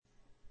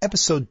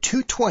episode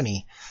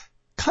 220,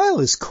 Kyle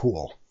is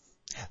cool.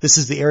 This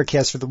is the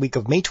Ericast for the week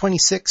of May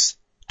 26,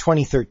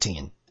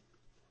 2013.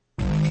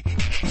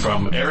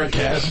 From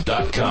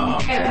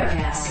Ericast.com.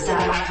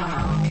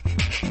 Ericast.com.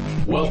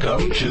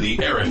 Welcome to the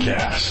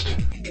Ericast.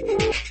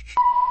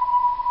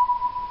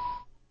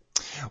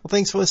 Well,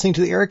 thanks for listening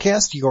to the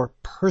Ericast, your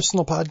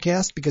personal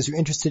podcast, because you're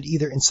interested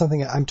either in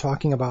something that I'm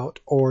talking about,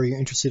 or you're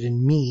interested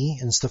in me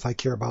and stuff I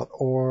care about,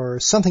 or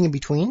something in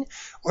between,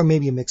 or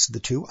maybe a mix of the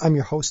two. I'm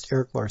your host,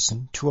 Eric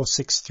Larson,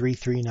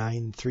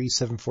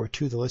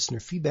 206-339-3742, the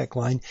listener feedback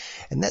line.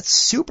 And that's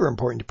super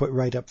important to put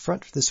right up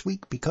front for this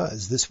week,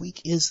 because this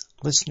week is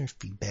Listener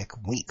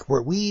Feedback Week,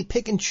 where we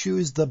pick and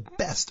choose the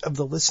best of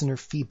the listener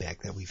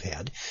feedback that we've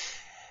had.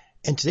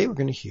 And today we're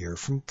going to hear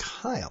from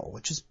Kyle,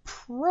 which is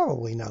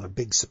probably not a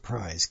big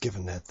surprise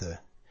given that the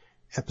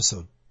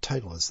episode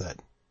title is that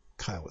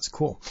Kyle is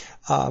cool.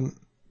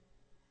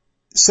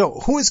 So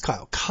who is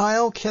Kyle?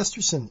 Kyle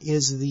Kesterson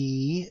is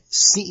the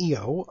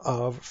CEO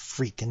of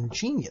Freakin'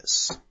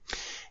 Genius.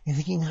 You're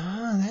thinking,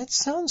 that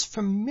sounds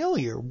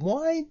familiar.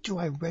 Why do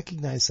I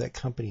recognize that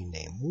company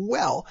name?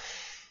 Well,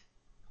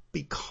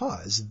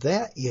 because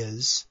that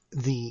is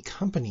the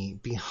company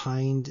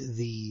behind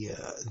the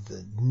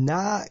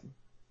not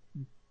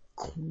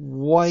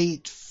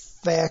quite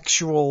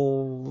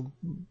factual,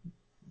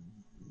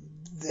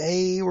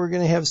 hey, we're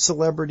going to have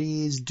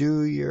celebrities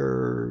do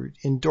your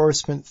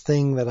endorsement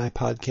thing that I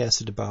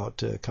podcasted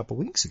about a couple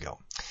weeks ago.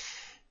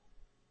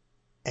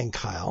 And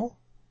Kyle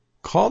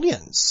called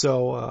in.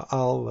 So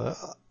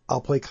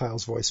I'll play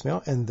Kyle's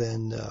voicemail and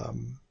then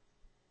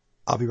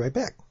I'll be right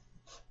back.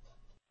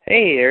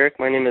 Hey, Eric.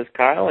 My name is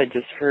Kyle. I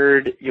just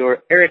heard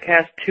your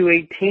Ericast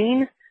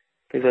 218.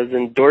 It was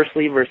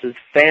Endorsley versus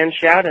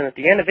Fanshout, and at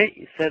the end of it,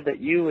 you said that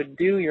you would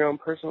do your own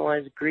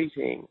personalized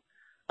greeting,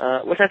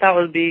 which I thought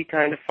would be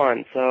kind of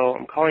fun. So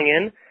I'm calling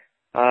in.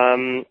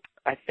 I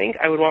think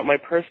I would want my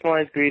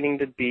personalized greeting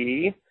to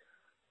be,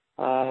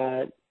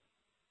 let's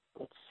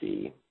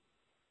see,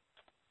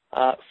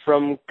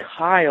 from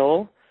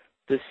Kyle,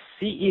 the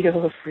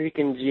CEO of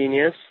Freakin'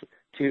 Genius,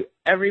 to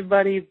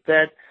everybody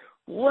that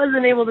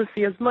wasn't able to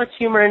see as much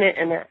humor in it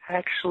and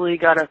actually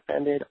got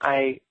offended.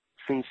 I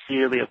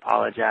sincerely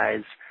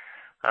apologize.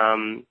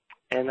 And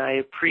I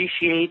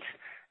appreciate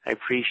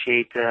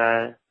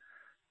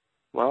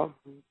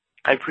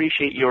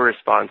your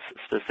response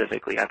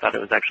specifically. I thought it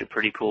was actually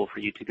pretty cool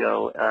for you to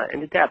go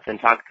into depth and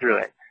talk through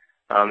it.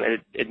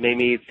 It made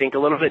me think a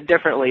little bit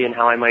differently in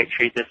how I might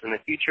treat this in the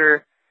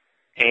future.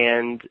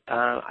 And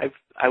I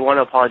want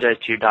to apologize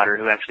to your daughter,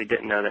 who actually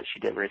didn't know that she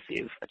didn't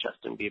receive a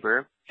Justin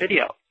Bieber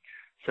video.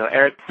 So,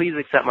 Eric, please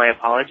accept my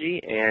apology,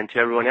 and to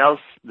everyone else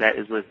that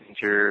is listening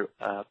to your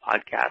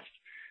podcast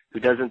who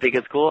doesn't think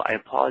it's cool, I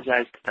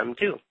apologize to them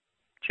too.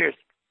 Cheers.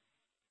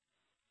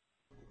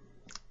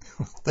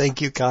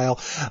 Thank you, Kyle.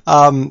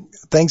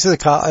 Thanks for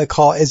the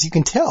call. As you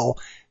can tell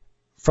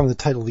from the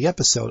title of the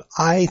episode,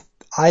 I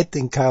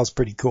think Kyle's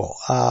pretty cool.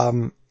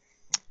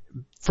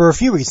 For a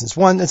few reasons.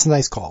 One, it's a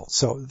nice call,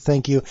 so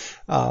thank you.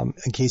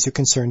 In case you're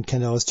concerned,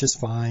 Kendall is just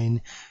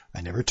fine.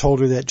 I never told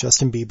her that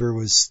Justin Bieber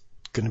was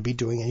going to be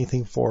doing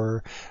anything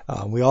for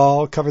her. We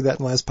all covered that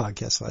in the last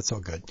podcast, so that's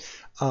all good.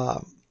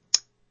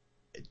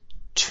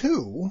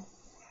 Two,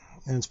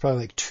 and it's probably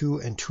like 2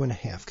 and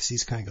 2.5 because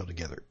these kind of go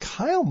together.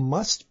 Kyle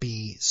must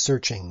be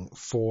searching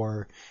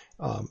for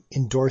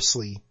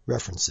Endorsley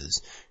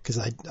references because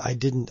I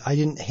didn't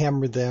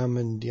hammer them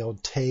and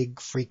tag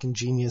Freakin'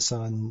 Genius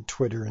on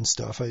Twitter and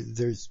stuff.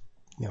 There's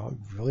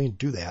really didn't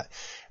do that.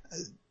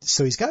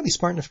 So he's got to be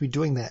smart enough to be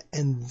doing that.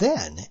 And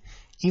then,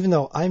 even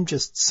though I'm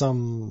just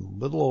some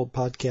little old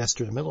podcaster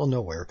in the middle of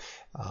nowhere,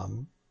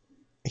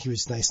 he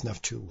was nice enough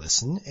to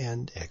listen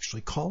and actually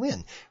call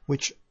in,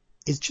 which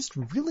is just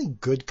really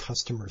good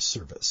customer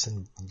service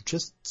and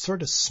just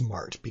sort of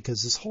smart,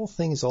 because this whole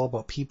thing is all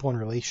about people and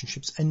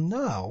relationships. And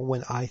now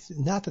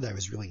not that I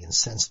was really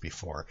incensed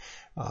before,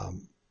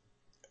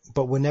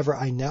 but whenever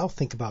I now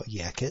think about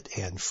Yakit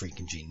and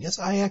Freakin' Genius,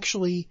 I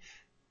actually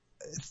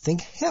think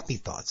happy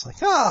thoughts like,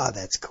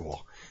 that's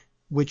cool,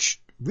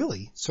 which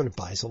really sort of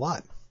buys a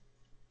lot.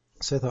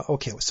 So I thought,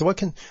 okay, so what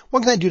can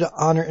I do to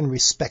honor and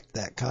respect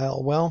that,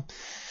 Kyle? Well,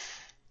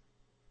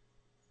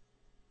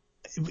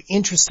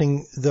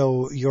 interesting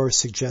though your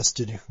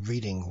suggested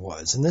reading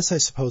was, and this I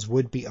suppose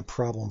would be a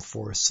problem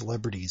for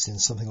celebrities in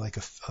something like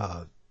a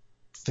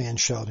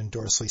Fanshout,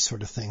 Endorsley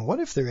sort of thing. What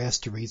if they're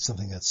asked to read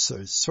something that's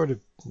sort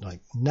of like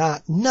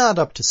not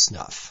up to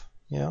snuff?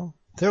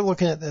 They're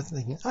looking at that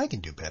thinking, I can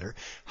do better.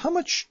 How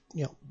much,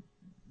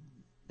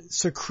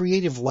 so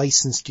creative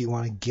license do you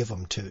want to give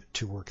them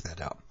to work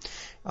that out?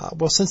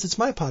 Well, since it's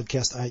my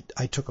podcast,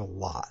 I took a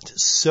lot.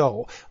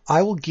 So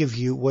I will give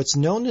you what's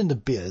known in the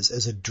biz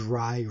as a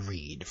dry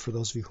read. For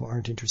those of you who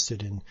aren't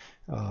interested in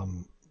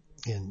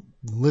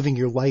living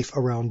your life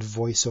around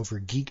voiceover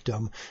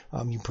geekdom,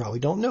 you probably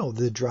don't know.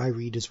 The dry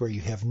read is where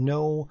you have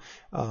no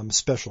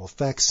special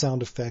effects,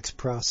 sound effects,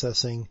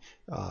 processing,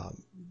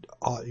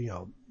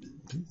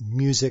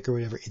 music or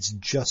whatever. It's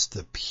just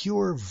the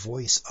pure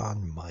voice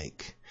on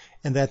mic.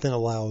 And that then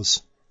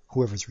allows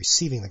whoever's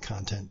receiving the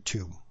content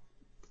to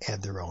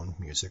add their own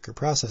music or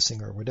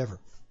processing or whatever.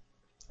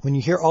 When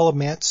you hear all of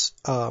Matt's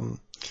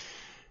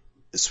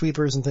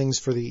sweepers and things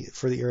for the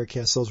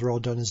Aerocast, those were all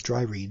done as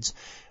dry reads.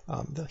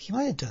 He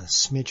might have done a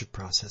smidge of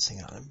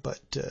processing on them, but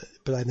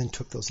I then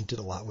took those and did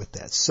a lot with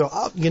that. So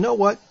you know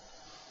what?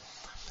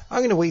 I'm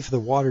going to wait for the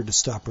water to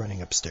stop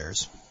running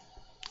upstairs.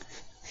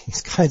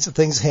 These kinds of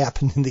things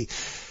happen in the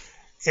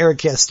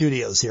Aerocast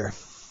studios here.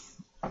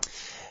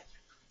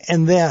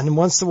 And then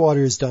once the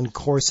water is done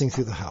coursing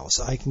through the house,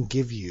 I can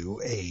give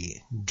you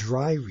a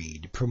dry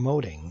read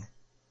promoting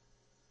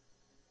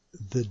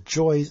the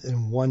joys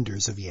and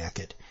wonders of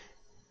Yakut.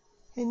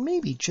 And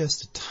maybe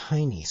just a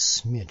tiny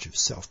smidge of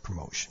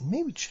self-promotion.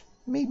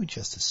 Maybe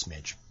just a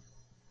smidge.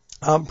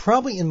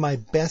 Probably in my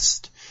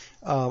best,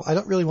 I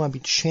don't really want to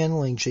be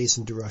channeling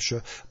Jason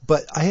DeRusha,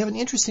 but I have an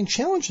interesting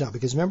challenge now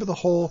because remember the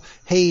whole,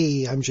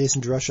 hey, I'm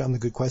Jason DeRusha, I'm the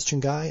Good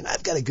Question guy, and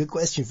I've got a good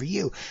question for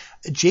you.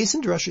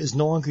 Jason DeRusha is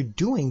no longer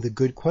doing the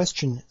Good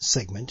Question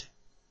segment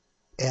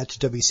at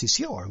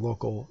WCCO, our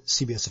local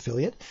CBS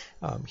affiliate.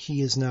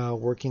 He is now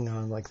working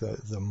on like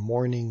the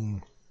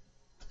morning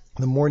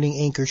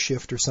anchor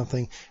shift or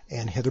something,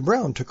 and Heather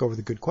Brown took over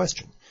the Good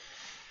Question.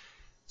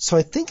 So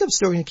I think I'm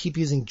still going to keep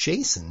using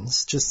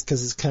Jason's just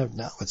because it's kind of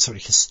now it's sort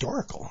of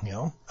historical, you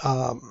know.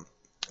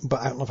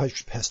 But I don't know if I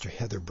should pester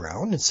Heather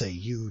Brown and say,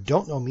 you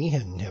don't know me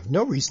and have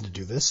no reason to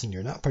do this and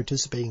you're not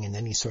participating in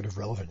any sort of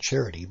relevant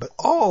charity. But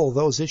all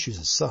those issues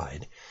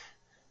aside,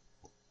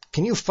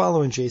 can you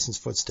follow in Jason's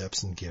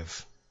footsteps and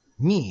give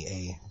me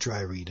a dry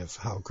read of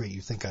how great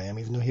you think I am,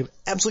 even though you have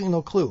absolutely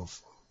no clue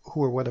of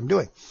who or what I'm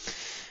doing?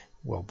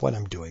 Well, what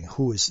I'm doing,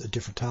 who is a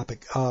different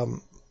topic.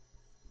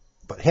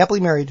 But happily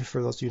married, for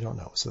those of you who don't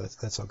know, so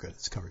that's all good.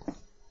 It's covered.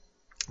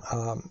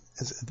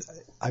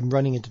 I'm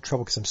running into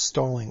trouble because I'm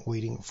stalling,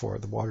 waiting for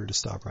the water to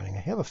stop running. I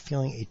have a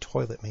feeling a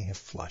toilet may have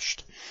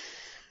flushed.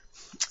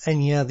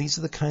 And yeah, these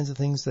are the kinds of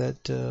things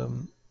that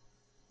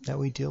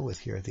we deal with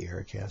here at the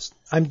Aerocast.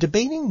 I'm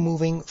debating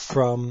moving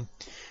from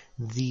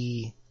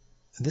this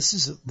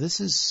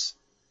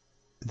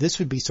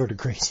would be sort of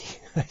crazy.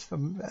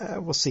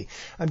 We'll see.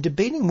 I'm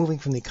debating moving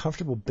from the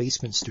comfortable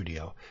basement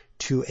studio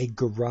to a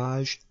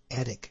garage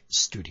attic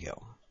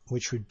studio,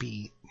 which would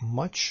be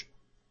much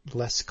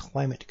less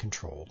climate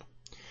controlled,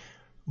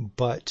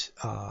 but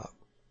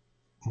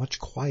much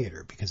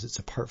quieter because it's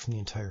apart from the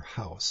entire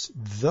house.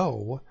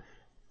 Though,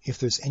 if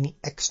there's any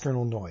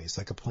external noise,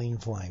 like a plane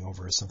flying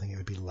over or something, it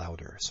would be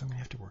louder. So I'm going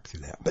to have to work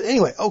through that. But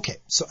anyway, okay.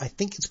 So I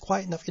think it's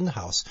quiet enough in the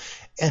house.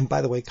 And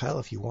by the way, Kyle,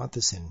 if you want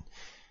this in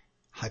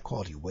high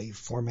quality wave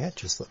format,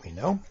 just let me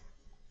know.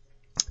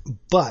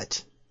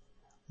 But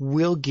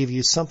we'll give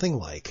you something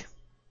like,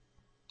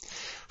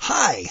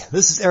 hi,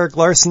 this is Eric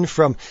Larson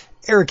from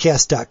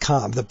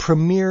Aerocast.com, the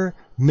premier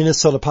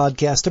Minnesota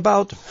podcast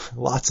about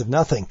lots of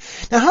nothing.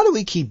 Now, how do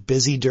we keep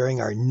busy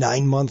during our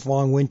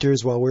 9-month-long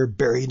winters while we're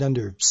buried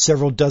under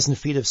several dozen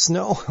feet of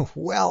snow?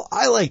 Well,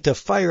 I like to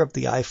fire up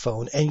the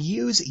iPhone and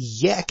use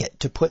Yakut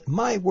to put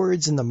my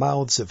words in the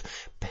mouths of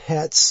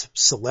pets,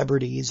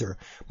 celebrities, or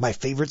my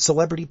favorite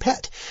celebrity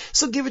pet.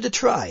 So give it a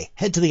try.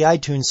 Head to the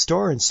iTunes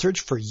store and search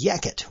for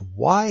Yakut,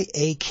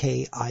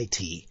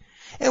 Y-A-K-I-T.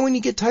 And when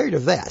you get tired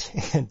of that,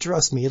 and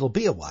trust me, it'll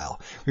be a while,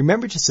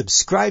 remember to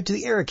subscribe to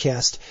the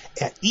Aerocast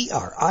at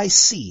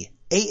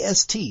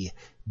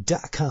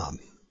ERICAST.com.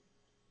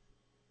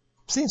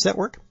 See, does that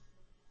work?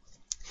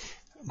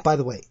 By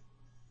the way,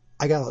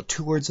 I got about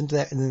 2 words into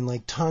that and then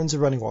like tons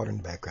of running water in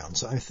the background.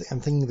 So I'm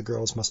thinking the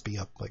girls must be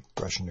up like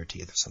brushing their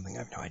teeth or something. I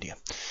have no idea.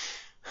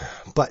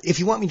 But if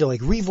you want me to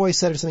like revoice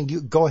that or something, you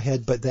go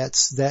ahead, but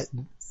that's that.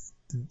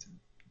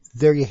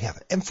 There you have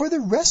it. And for the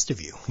rest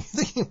of you, you're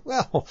thinking,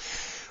 well,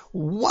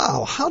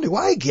 wow, how do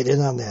I get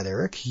in on that,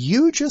 Eric?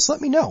 You just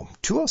let me know.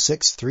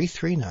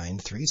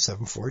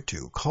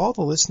 206-339-3742. Call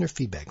the listener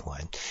feedback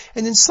line.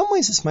 And in some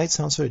ways this might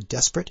sound sort of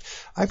desperate.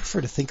 I prefer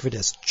to think of it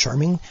as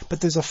charming,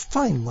 but there's a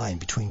fine line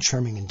between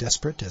charming and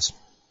desperate, as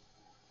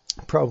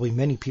probably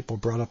many people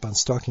brought up on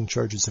stalking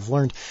charges have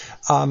learned.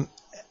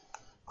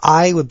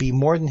 I would be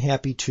more than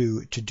happy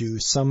to do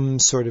some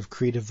sort of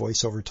creative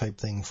voiceover type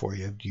thing for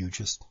you. You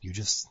just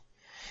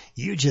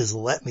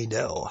let me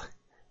know.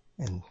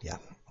 And yeah.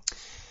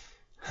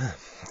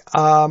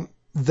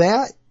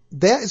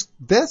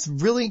 That's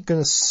really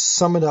going to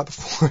sum it up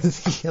for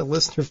the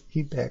listener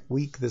feedback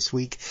week this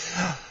week.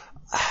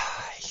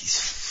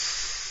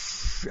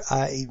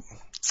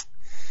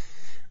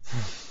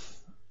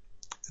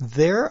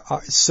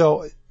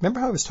 So remember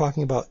how I was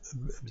talking about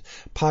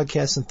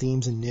podcasts and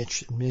themes and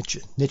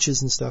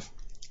niches and stuff?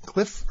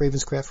 Cliff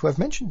Ravenscraft, who I've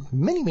mentioned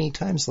many, many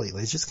times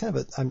lately, it's just kind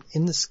of I'm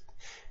in this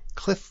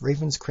Cliff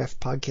Ravenscraft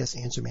podcast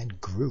Answer Man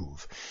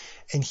groove.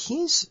 And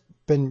he's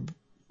been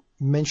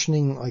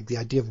mentioning like the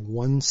idea of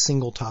one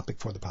single topic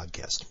for the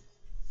podcast.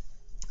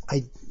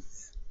 I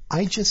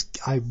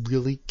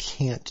really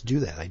can't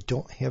do that. I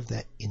don't have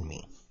that in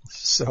me.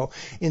 So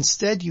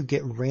instead you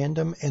get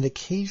random and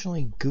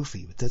occasionally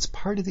goofy. That's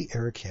part of the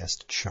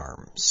Ericast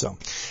charm. So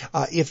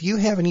if you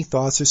have any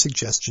thoughts or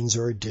suggestions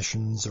or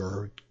additions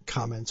or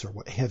comments or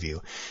what have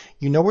you,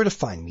 you know where to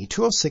find me.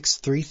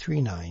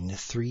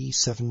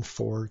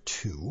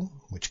 206-339-3742,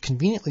 which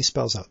conveniently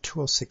spells out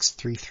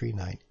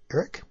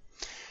 206-339-ERIC.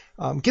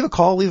 Give a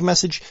call, leave a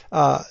message,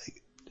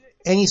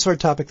 any sort of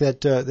topic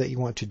that you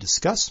want to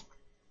discuss.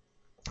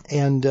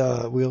 And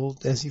we'll,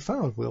 as you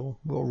found, we'll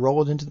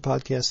roll it into the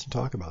podcast and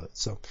talk about it.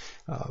 So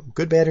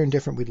good, bad, or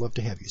indifferent, we'd love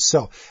to have you.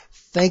 So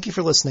thank you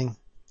for listening,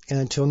 and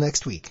until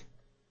next week,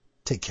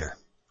 take care.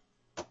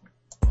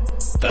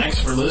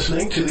 Thanks for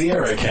listening to the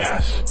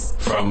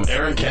Ericast from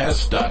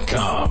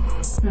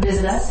Ericast.com.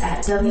 Visit us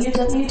at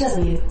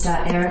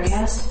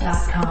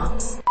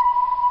www.ericast.com.